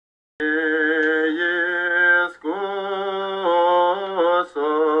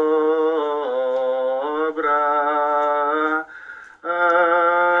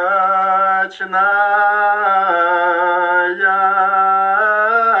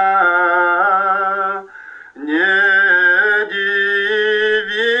не дивися,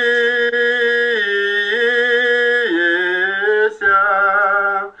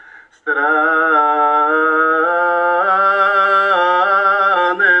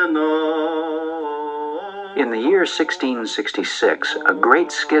 In the year 1666, a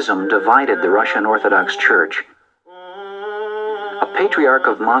great schism divided the Russian Orthodox Church. A patriarch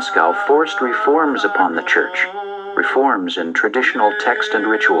of Moscow forced reforms upon the church, reforms in traditional text and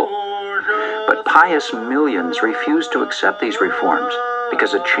ritual. But pious millions refused to accept these reforms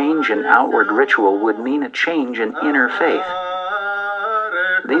because a change in outward ritual would mean a change in inner faith.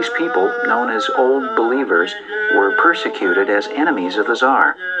 These people, known as Old Believers, were persecuted as enemies of the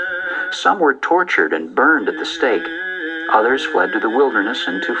Tsar. Some were tortured and burned at the stake. Others fled to the wilderness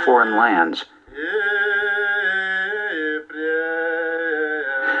and to foreign lands.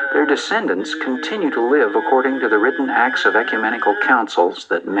 Their descendants continue to live according to the written acts of ecumenical councils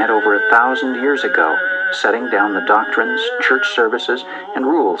that met over 1,000 years ago, setting down the doctrines, church services, and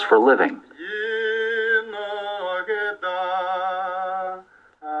rules for living.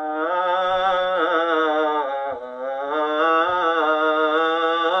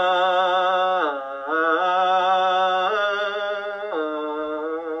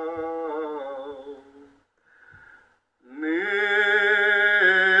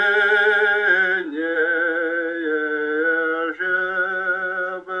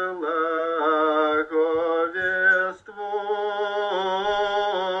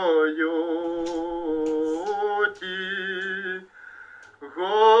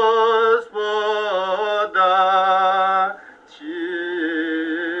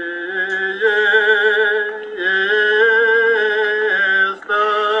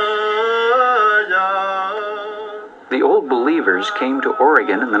 The Old Believers came to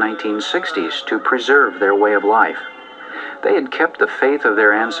Oregon in the 1960s to preserve their way of life. They had kept the faith of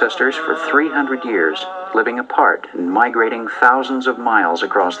their ancestors for 300 years, living apart and migrating thousands of miles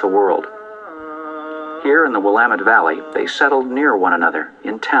across the world. Here in the Willamette Valley, they settled near one another,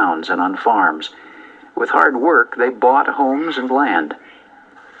 in towns and on farms. With hard work, they bought homes and land.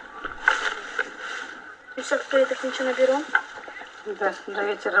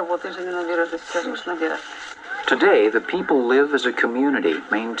 Today, the people live as a community,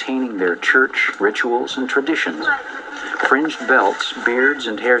 maintaining their church, rituals, and traditions. Fringed belts, beards,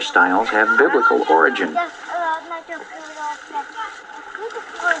 and hairstyles have biblical origin.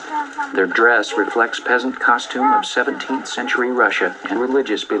 Their dress reflects peasant costume of 17th century Russia and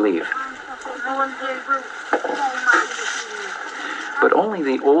religious belief. But only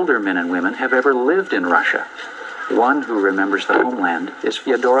the older men and women have ever lived in Russia. One who remembers the homeland is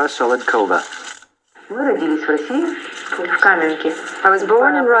Fyodora Solodkova. I was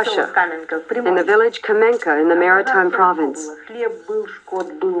born in Russia, in the village Kamenka in the Maritime province.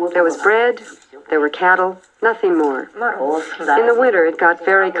 There was bread, there were cattle, nothing more. In the winter it got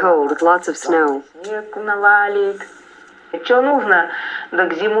very cold with lots of snow.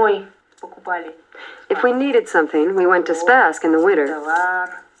 If we needed something, we went to Spask in the winter.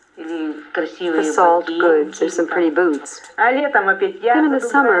 For salt, goods, or some pretty boots. Then in the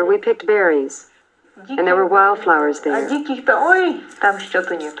summer we picked berries. And there were wildflowers there.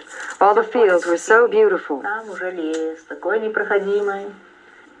 All the fields were so beautiful.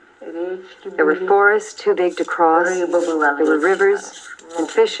 There were forests too big to cross. There were rivers and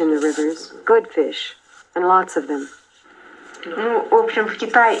fish in the rivers, good fish, and lots of them.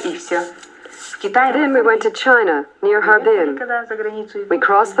 Then we went to China, near Harbin. We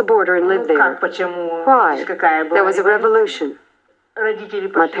crossed the border and lived there. Why? There was a revolution.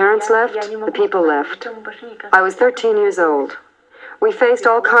 My parents left, the people left. I was 13 years old. We faced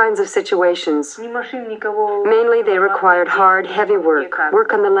all kinds of situations. Mainly they required hard, heavy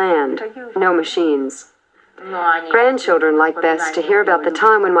work on the land, no machines. Grandchildren like best to hear about the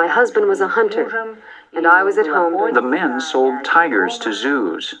time when my husband was a hunter, and I was at home. The men sold tigers to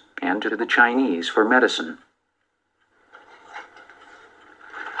zoos and to the Chinese for medicine.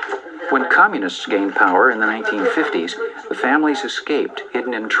 When communists gained power in the 1950s, the families escaped,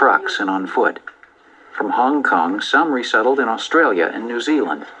 hidden in trucks and on foot. From Hong Kong, some resettled in Australia and New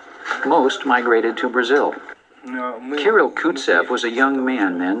Zealand. Most migrated to Brazil. Kirill Kutsev was a young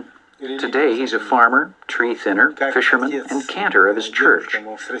man then. Today he's a farmer, tree thinner, fisherman, and cantor of his church.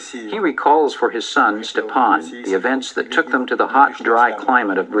 He recalls for his son, Stepan, the events that took them to the hot, dry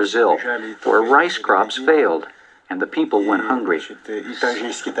climate of Brazil, where rice crops failed, and the people went hungry. И также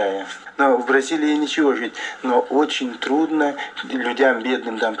из Китая. Но в Бразилии ничего жить, но очень трудно людям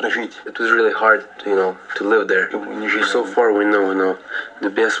бедным там прожить. It was really hard, to live there. So far we know, the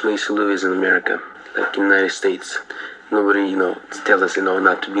best place to live is in America, like United States. Nobody, tells us,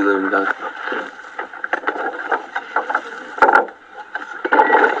 not to be living that.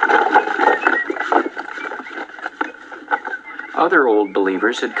 Other old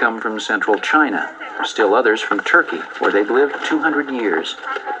believers had come from central China, still others from Turkey, where they'd lived 200 years.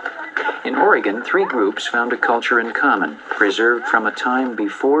 In Oregon, 3 groups found a culture in common, preserved from a time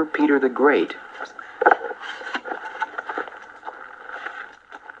before Peter the Great.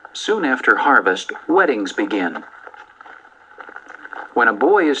 Soon after harvest, weddings begin. When a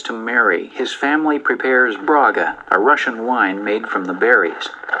boy is to marry, his family prepares braga, a Russian wine made from the berries.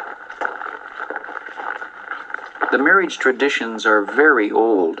 The marriage traditions are very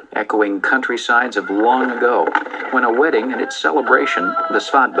old, echoing countrysides of long ago, when a wedding and its celebration, the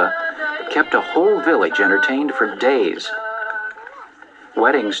svadba, kept a whole village entertained for days.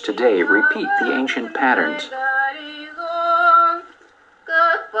 Weddings today repeat the ancient patterns.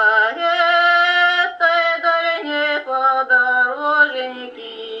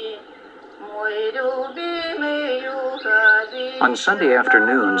 On Sunday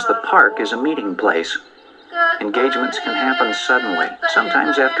afternoons, the park is a meeting place. Engagements can happen suddenly,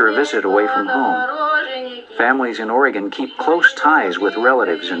 sometimes after a visit away from home. Families in Oregon keep close ties with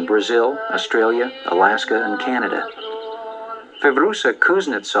relatives in Brazil, Australia, Alaska, and Canada. Fevrusa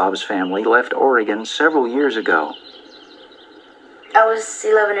Kuznetsov's family left Oregon several years ago. I was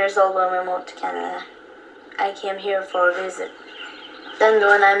 11 years old when we moved to Canada. I came here for a visit. Then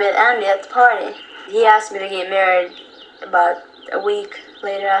when I met Andy at the party, he asked me to get married about a week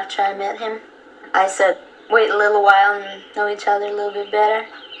later after I met him. I said, wait a little while and know each other a little bit better.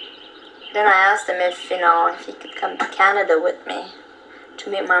 Then I asked him if he could come to Canada with me to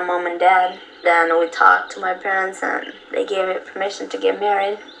meet my mom and dad. Then we talked to my parents and they gave me permission to get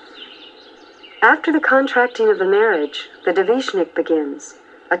married. After the contracting of the marriage, the devishnik begins,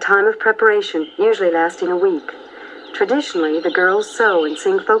 a time of preparation usually lasting a week. Traditionally, the girls sew and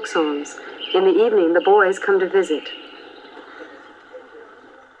sing folk songs. In the evening, the boys come to visit.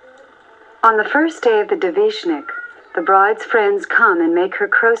 On the first day of the devishnik, the bride's friends come and make her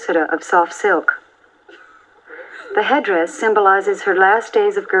krosada of soft silk. The headdress symbolizes her last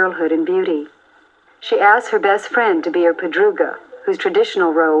days of girlhood and beauty. She asks her best friend to be her podruga, whose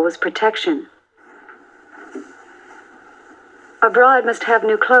traditional role was protection. A bride must have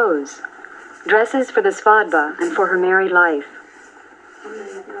new clothes, dresses for the svadba and for her married life.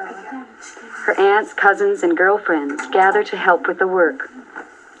 Her aunts, cousins, and girlfriends gather to help with the work.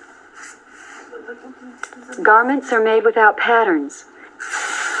 Garments are made without patterns.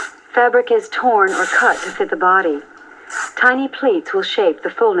 Fabric is torn or cut to fit the body. Tiny pleats will shape the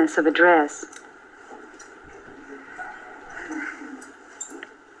fullness of a dress.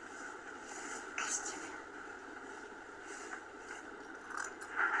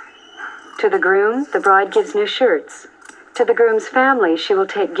 To the groom, the bride gives new shirts. To the groom's family, she will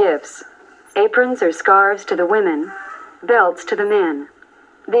take gifts. Aprons or scarves to the women, belts to the men.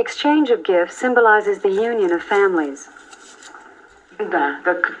 The exchange of gifts symbolizes the union of families.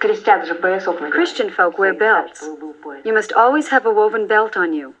 Christian folk wear belts. You must always have a woven belt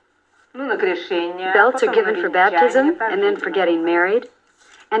on you. Belts are given for baptism, and then for getting married,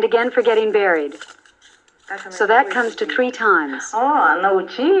 and again for getting buried. So that comes to 3 times. When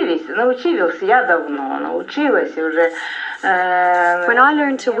I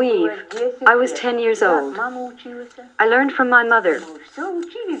learned to weave, I was 10 years old. I learned from my mother.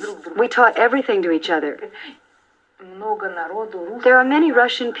 We taught everything to each other. There are many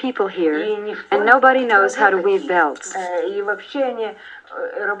Russian people here, and nobody knows how to weave belts.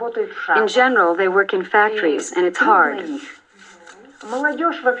 In general, they work in factories, and it's hard.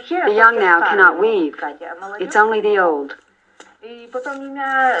 The young now cannot weave. It's only the old.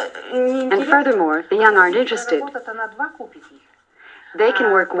 And furthermore, the young aren't interested. They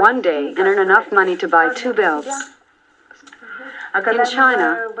can work one day and earn enough money to buy 2 belts. In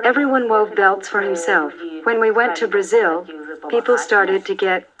China, everyone wove belts for himself. When we went to Brazil, people started to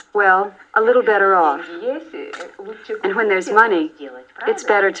get, well, a little better off. And when there's money, it's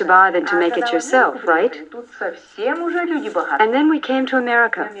better to buy than to make it yourself, right? And then we came to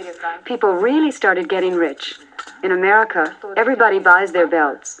America. People really started getting rich. In America, everybody buys their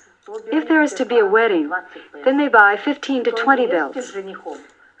belts. If there is to be a wedding, then they buy 15 to 20 belts.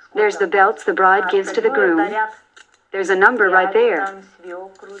 There's the belts the bride gives to the groom. There's a number right there.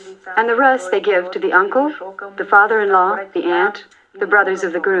 And the rest they give to the uncle, the father-in-law, the aunt, the brothers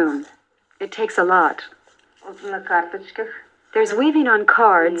of the groom. It takes a lot. There's weaving on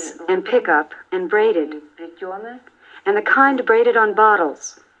cards and pickup and braided, and the kind braided on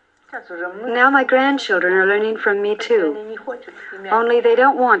bottles. Now my grandchildren are learning from me too, only they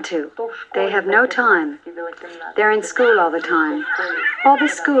don't want to. They have no time. They're in school all the time. All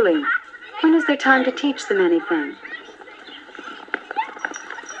this schooling. When is there time to teach them anything?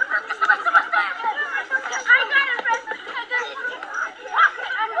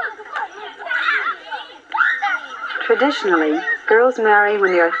 Traditionally, girls marry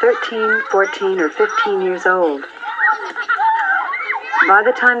when they are 13, 14, or 15 years old. By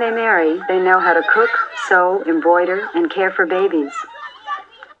the time they marry, they know how to cook, sew, embroider, and care for babies.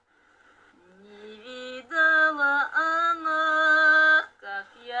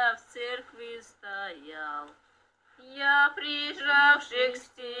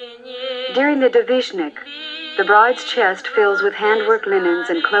 During the Devishnik, the bride's chest fills with handwork linens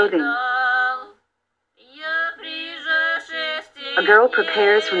and clothing. A girl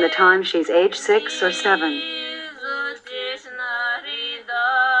prepares from the time she's age 6 or 7.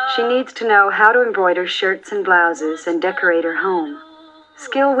 She needs to know how to embroider shirts and blouses and decorate her home.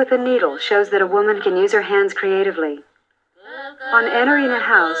 Skill with a needle shows that a woman can use her hands creatively. On entering a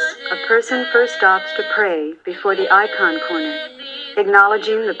house, a person first stops to pray before the icon corner,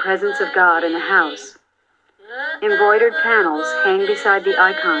 acknowledging the presence of God in the house. Embroidered panels hang beside the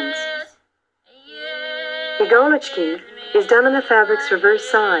icons. Igolochki is done on the fabric's reverse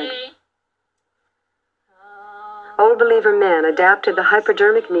side. Old Believer men adapted the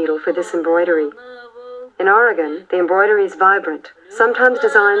hypodermic needle for this embroidery. In Oregon, the embroidery is vibrant. Sometimes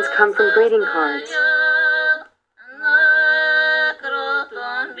designs come from greeting cards.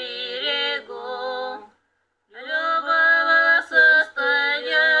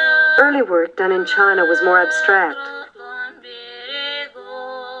 Early work done in China was more abstract,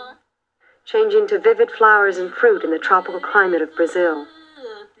 changing to vivid flowers and fruit in the tropical climate of Brazil.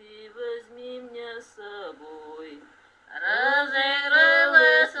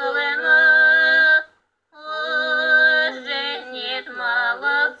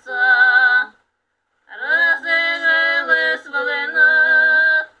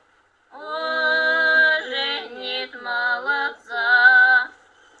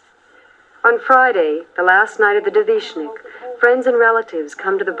 On Friday, the last night of the Devishnik, friends and relatives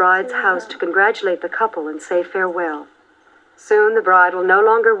come to the bride's house to congratulate the couple and say farewell. Soon the bride will no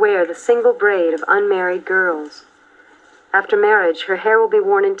longer wear the single braid of unmarried girls. After marriage, her hair will be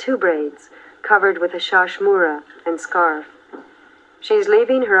worn in 2 braids, covered with a shashmura and scarf. She is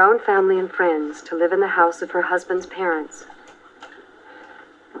leaving her own family and friends to live in the house of her husband's parents.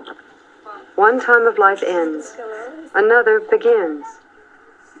 One time of life ends, another begins.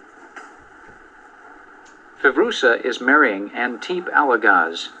 Fevrusa is marrying Antip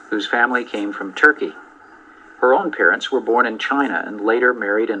Alagaz, whose family came from Turkey. Her own parents were born in China and later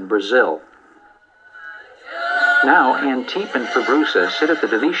married in Brazil. Now Antip and Fevrusa sit at the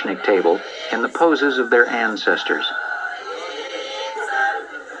Devishnik table in the poses of their ancestors.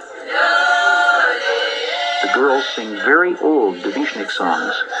 The girls sing very old Devishnik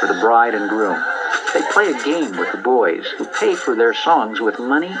songs for the bride and groom. They play a game with the boys, who pay for their songs with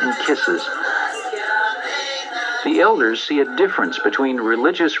money and kisses. The elders see a difference between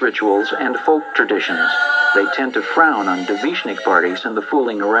religious rituals and folk traditions. They tend to frown on Devishnik parties and the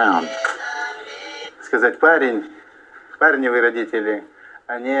fooling around. Сказать, парневые родители,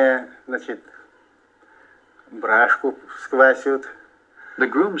 они, значит, брашку сквасят. The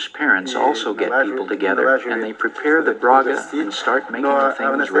groom's parents also get people together, and they prepare the braga and start making the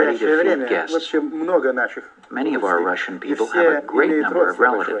things ready to feed guests. Many of our Russian people have a great number of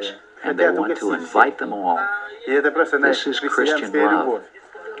relatives, and they want to invite them all. This is Christian love.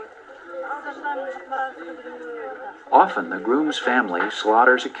 Often the groom's family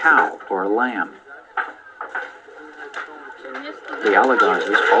slaughters a cow or a lamb. The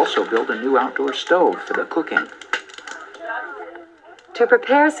Alagazes also built a new outdoor stove for the cooking. To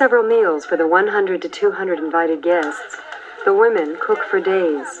prepare several meals for the 100 to 200 invited guests, the women cook for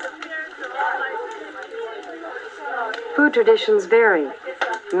days. Food traditions vary.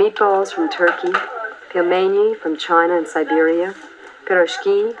 Meatballs from Turkey, pelmeni from China and Siberia,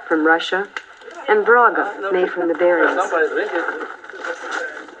 piroshki from Russia, and braga made from the berries.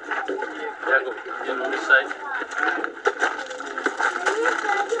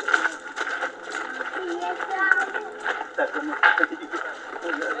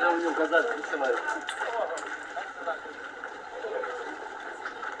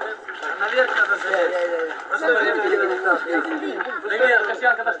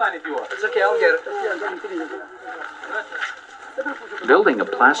 It's okay, I'll get it. Building a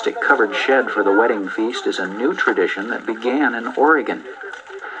plastic-covered shed for the wedding feast is a new tradition that began in Oregon.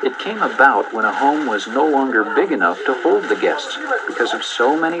 It came about when a home was no longer big enough to hold the guests because of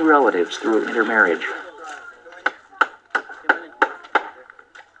so many relatives through intermarriage.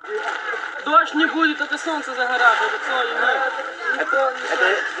 Дождь не будет, это солнце загораживает, это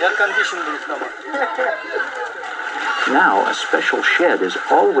air-condition будет дома. Now, a special shed is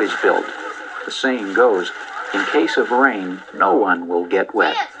always built. The saying goes, in case of rain, no one will get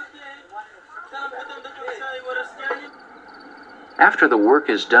wet. After the work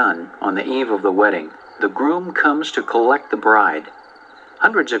is done, on the eve of the wedding, the groom comes to collect the bride.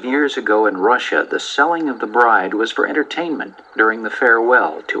 Hundreds of years ago in Russia, the selling of the bride was for entertainment during the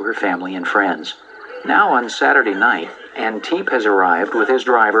farewell to her family and friends. Now on Saturday night, Antip has arrived with his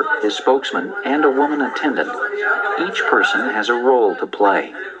driver, his spokesman, and a woman attendant. Each person has a role to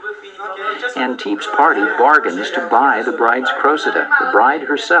play. Antip's party bargains to buy the bride's croceta, the bride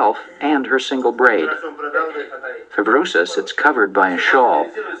herself, and her single braid. Fevrusa sits covered by a shawl.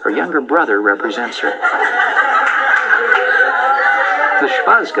 Her younger brother represents her. The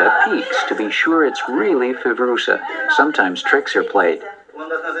shvazga peeks to be sure it's really Fevrusa. Sometimes tricks are played.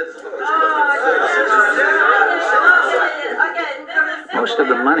 Most of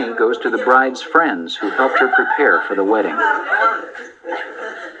the money goes to the bride's friends who helped her prepare for the wedding.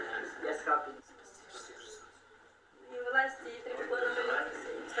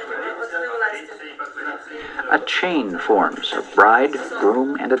 A chain forms of bride,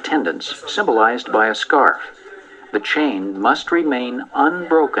 groom, and attendants, symbolized by a scarf. The chain must remain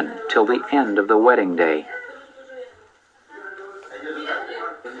unbroken till the end of the wedding day.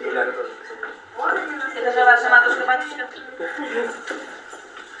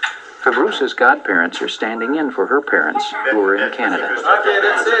 Fevrusa's godparents are standing in for her parents, who are in Canada.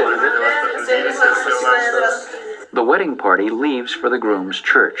 The wedding party leaves for the groom's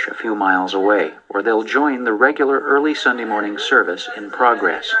church a few miles away, where they'll join the regular early Sunday morning service in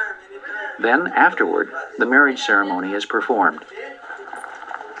progress. Then, afterward, the marriage ceremony is performed.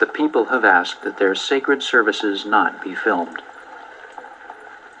 The people have asked that their sacred services not be filmed.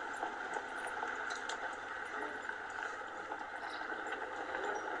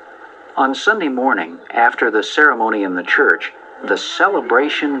 On Sunday morning, after the ceremony in the church, the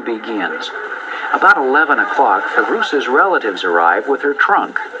celebration begins. About 11 o'clock, Fevrusa's relatives arrive with her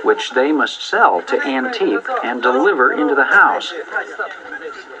trunk, which they must sell to Antip and deliver into the house.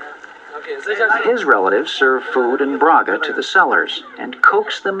 His relatives serve food and braga to the sellers and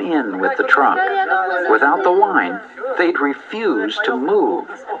coax them in with the trunk. Without the wine, they'd refuse to move.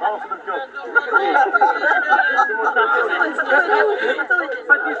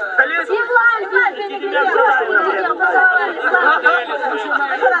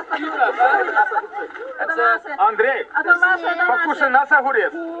 Андрей, покушай нас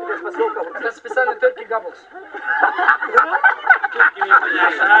огурец. Это специально turkey gobbles.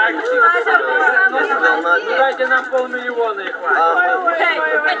 Дайте нам $500,000 и хватит.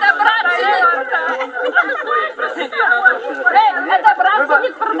 Это брат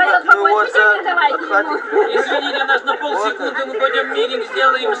продает побольше, давайте ему. Извините нас на полсекунды, мы пойдем митинг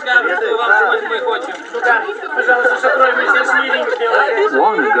сделаем, скажем, что вам мы хотим. Пожалуйста, закроем здесь митинг сделаем.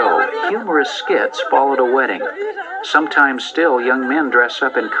 Long ago, humorous skits followed a wedding. Sometimes still, young men dress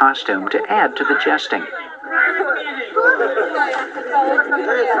up in costume to add to the jesting.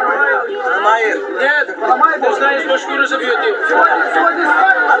 Нет, ты знаешь, что шкуру забьет.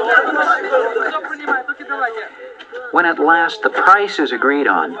 When at last the price is agreed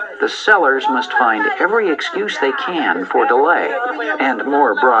on, the sellers must find every excuse they can for delay and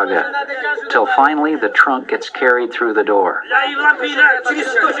more braga, till finally the trunk gets carried through the door.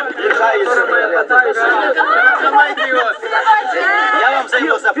 Я вам за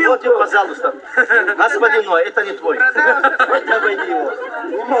него заплатил, пожалуйста. Господин мой, это не твой. Твой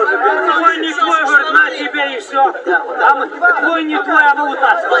не твой, говорит, на тебе и все. Твой не твой, а ну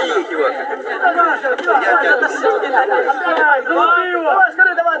утаскивай.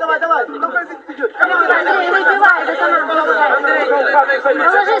 Давай.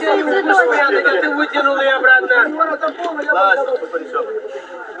 Ты вытянул ее обратно.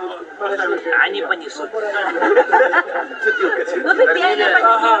 Они понесут.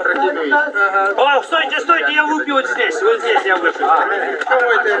 О, стойте, я выпью вот здесь. Вот здесь я выпью.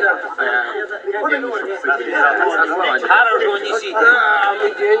 Хорошо, несите.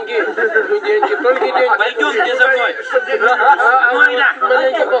 Мы деньги. Только деньги. Пойдемте за мной. Ну и да.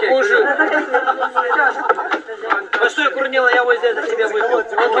 Маленько покушаю. Постой, Курнила, я вот здесь за тебя выпью.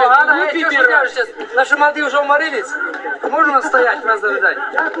 Выпей первый. Наши молодые уже уморились. Можно стоять, нас дождать?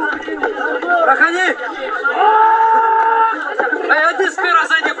 Проходи! А иди сперва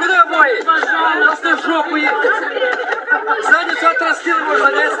сзади, куда мой? Просто в жопу едет. Задницу отрастил его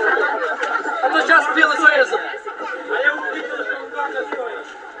залез. А то сейчас пило срезал. А я увидел, что он только стоит.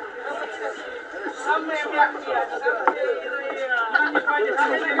 Самые мягкие.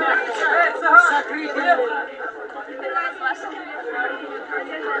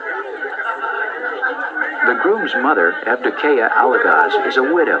 The groom's mother, Evdokia Alagaz, is a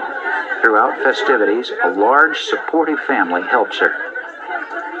widow. Throughout festivities, a large, supportive family helps her.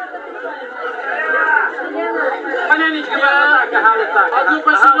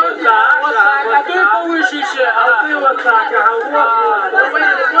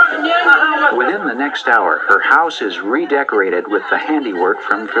 Within the next hour, her house is redecorated with the handiwork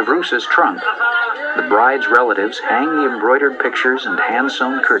from Favrusa's trunk. The bride's relatives hang the embroidered pictures and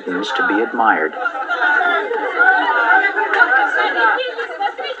hand-sewn curtains to be admired.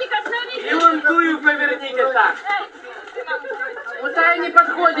 Вот не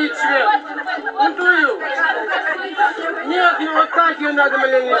подходит цвет. Вон тую. Нет, ну вот так ее надо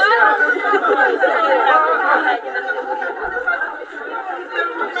маленько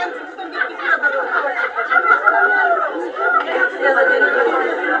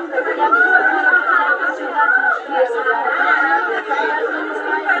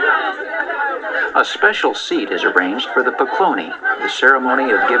A special seat is arranged for the pokloni, the ceremony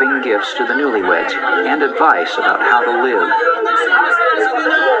of giving gifts to the newlyweds, and advice about how to live.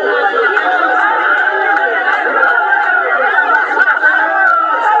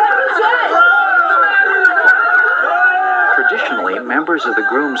 Traditionally, members of the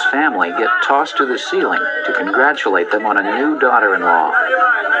groom's family get tossed to the ceiling to congratulate them on a new daughter-in-law.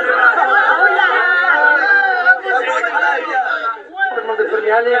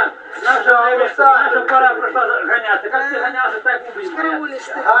 Наша пора прошла гоняться. Как ты гонялся, так и будешь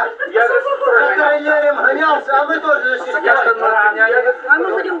гоняться. Я за тренером гонялся, а вы тоже защищаете. А мы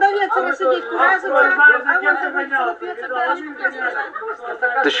будем до вечера сидеть,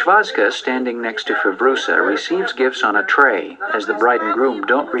 The Shvazka, standing next to Favrusa, receives gifts on a tray, as the bride and groom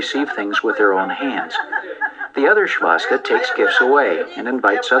don't receive things with their own hands. The other Shvazka takes gifts away and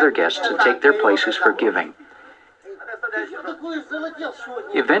invites other guests to take their places for giving.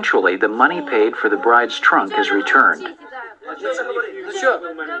 Eventually, the money paid for the bride's trunk is returned.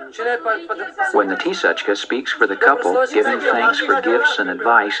 When the Tisachka speaks for the couple, giving thanks for gifts and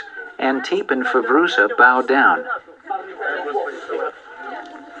advice, Antip and Favrusa bow down.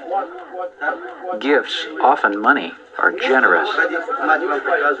 Gifts, often money, are generous.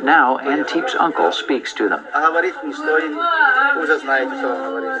 Now, Antip's uncle speaks to them.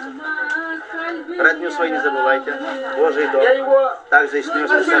 Родню свою не забывайте, Божий дом, также и снес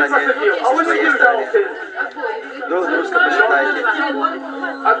на стороне, своей стороне. Друг друга почитайте,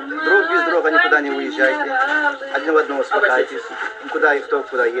 друг без друга никуда не уезжайте, один в одного спасайтесь, куда и кто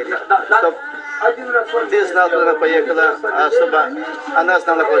куда едет, чтоб ты знал, куда она поехала, а чтобы она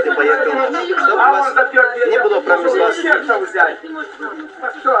знала, куда ты поехал, чтобы у вас не было промысла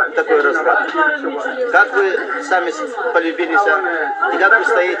такой расклад. Как вы сами полюбились, и как вы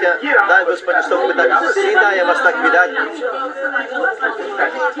стоите, дай Господи, чтобы вы так всегда я вас так видать.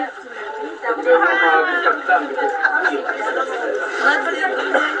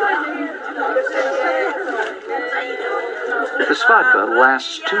 The svadba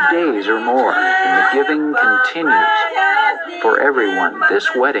lasts 2 days or more, and the giving continues. For everyone,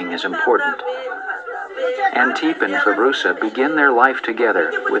 this wedding is important. Antip and Favrusa begin their life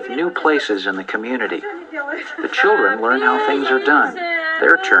together with new places in the community. The children learn how things are done.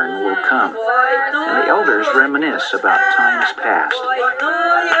 Their turn will come, and the elders reminisce about times past.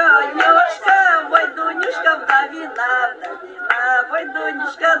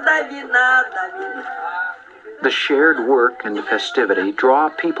 The shared work and festivity draw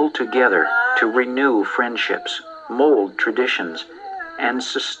people together to renew friendships, mold traditions, and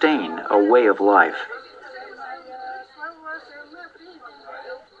sustain a way of life.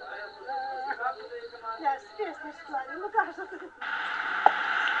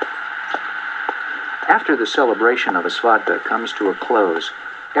 After the celebration of a svadba comes to a close,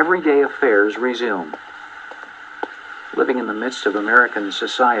 everyday affairs resume. Living in the midst of American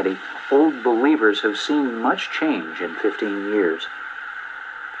society, Old Believers have seen much change in 15 years.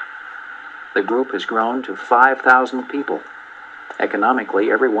 The group has grown to 5,000 people.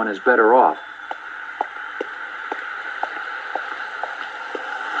 Economically, everyone is better off.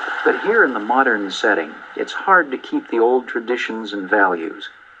 But here in the modern setting, it's hard to keep the old traditions and values.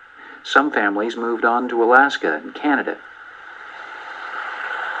 Some families moved on to Alaska and Canada.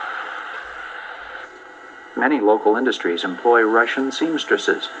 Many local industries employ Russian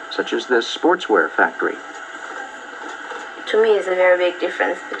seamstresses, such as this sportswear factory. To me, it's a very big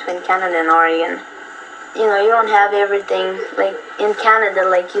difference between Canada and Oregon. You know, you don't have everything like in Canada,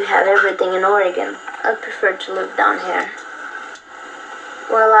 like you have everything in Oregon. I prefer to live down here.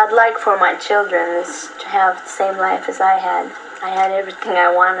 Well, I'd like for my children is to have the same life as I had. I had everything I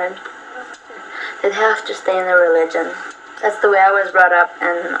wanted. They'd have to stay in their religion. That's the way I was brought up,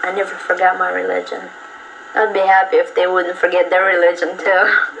 and I never forgot my religion. I'd be happy if they wouldn't forget their religion too.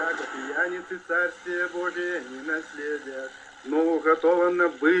 Но уготовано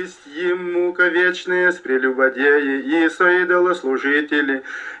быть ему ко вечные с прелюбодеи, и со идолослужители,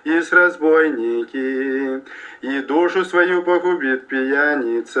 и с разбойники, и душу свою погубит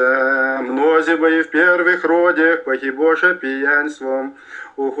пьяница, мнозибо и в первых родях погибоша пьянством,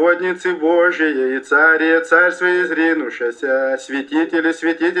 уходницы Божии и цари, царство изринушася, святители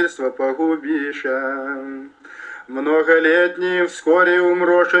святительства погубиша. Многолетним вскоре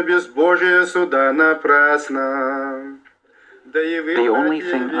умроша без Божия суда напрасно. The only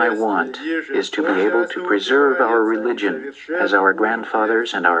thing I want is to be able to preserve our religion as our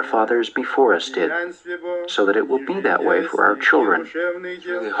grandfathers and our fathers before us did, so that it will be that way for our children. It's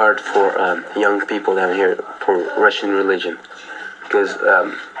really hard for young people down here for Russian religion, because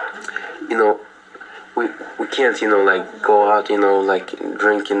you know, we can't, you know, like go out, you know, like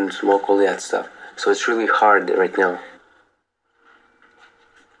drink and smoke, all that stuff. So it's really hard right now.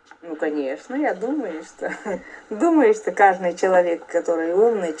 Ну, конечно, я думаю, что каждый человек, который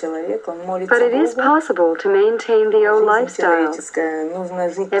умный человек, он молится But it is possible to maintain the old lifestyle.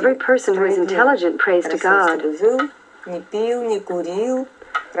 Every person who is intelligent prays to God. Не пил, не курил,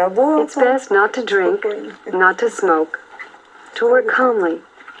 It's работал. best not to drink, not to smoke, to work calmly.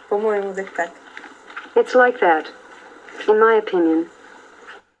 По-моему, так. It's like that, in my opinion.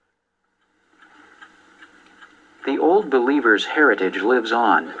 The Old Believer's heritage lives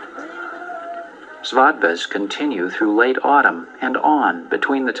on. Svadbas continue through late autumn and on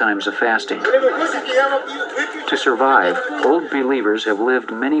between the times of fasting. To survive, Old Believers have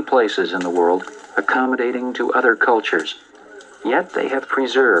lived many places in the world, accommodating to other cultures. Yet they have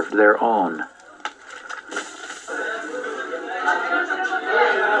preserved their own.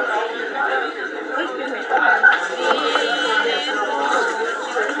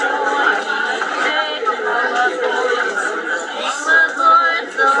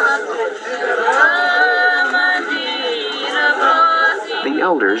 The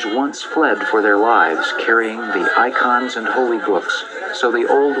elders once fled for their lives, carrying the icons and holy books, so the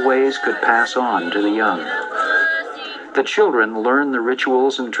old ways could pass on to the young. The children learn the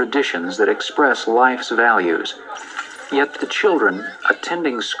rituals and traditions that express life's values. Yet the children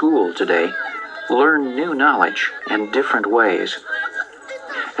attending school today learn new knowledge and different ways.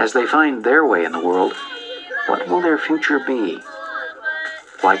 As they find their way in the world, what will their future be?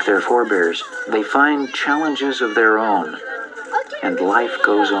 Like their forebears, they find challenges of their own, and life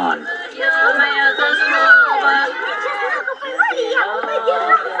goes on.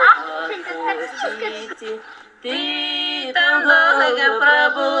 Ты там долго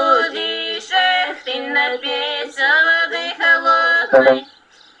пробудешь, ты напейся воды холодной,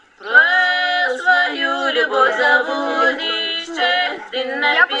 про свою любовь забудешь, ты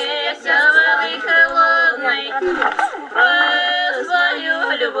напейся воды холодной, про свою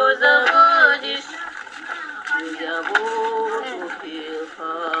любовь забудешь. Я воду пил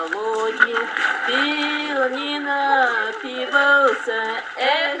холодник, пил, не напивался,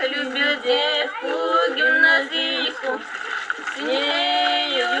 эх, любил девку гимназийку, с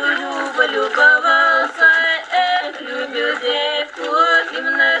нею любовался, эх, любил девку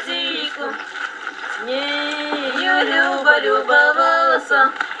гимназийку, с нею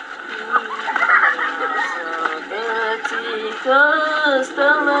любовался. Солдатика,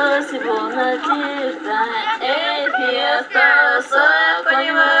 осталась его надежда, эх, и остался